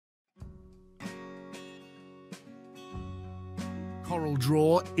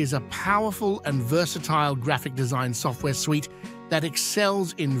CorelDRAW is a powerful and versatile graphic design software suite that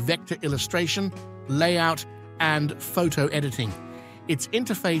excels in vector illustration, layout, and photo editing. Its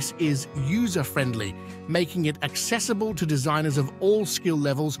interface is user-friendly, making it accessible to designers of all skill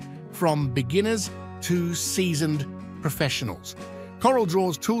levels, from beginners to seasoned professionals.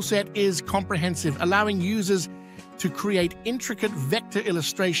 CorelDRAW's toolset is comprehensive, allowing users to create intricate vector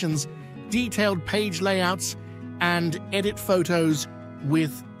illustrations, detailed page layouts, and edit photos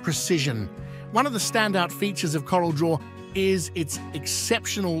with precision. One of the standout features of CorelDRAW is its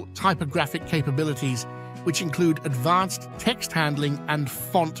exceptional typographic capabilities, which include advanced text handling and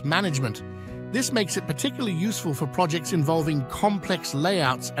font management. This makes it particularly useful for projects involving complex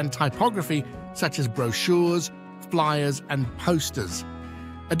layouts and typography, such as brochures, flyers, and posters.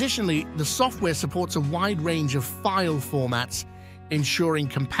 Additionally, the software supports a wide range of file formats, ensuring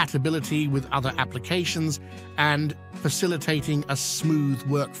compatibility with other applications and facilitating a smooth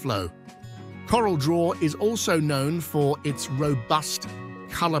workflow. CorelDRAW is also known for its robust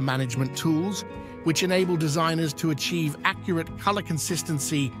color management tools, which enable designers to achieve accurate color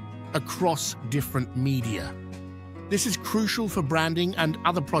consistency across different media. This is crucial for branding and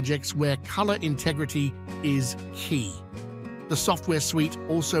other projects where color integrity is key. The software suite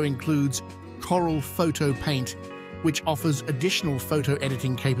also includes Corel Photo Paint, which offers additional photo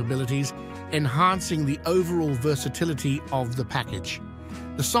editing capabilities, enhancing the overall versatility of the package.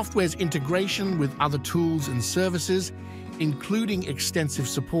 The software's integration with other tools and services, including extensive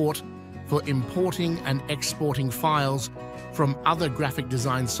support for importing and exporting files from other graphic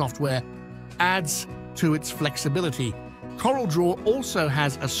design software, adds to its flexibility. CorelDRAW also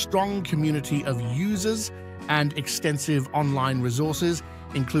has a strong community of users and extensive online resources,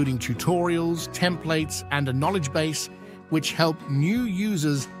 including tutorials, templates, and a knowledge base, which help new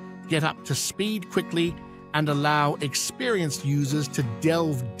users get up to speed quickly and allow experienced users to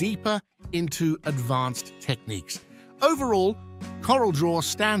delve deeper into advanced techniques. Overall, CorelDRAW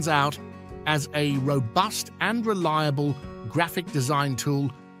stands out as a robust and reliable graphic design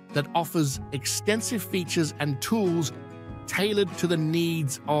tool that offers extensive features and tools tailored to the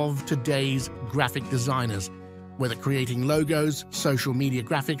needs of today's graphic designers. Whether creating logos, social media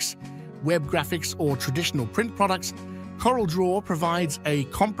graphics, web graphics, or traditional print products, CorelDRAW provides a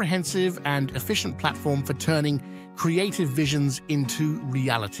comprehensive and efficient platform for turning creative visions into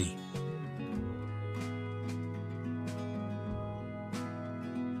reality.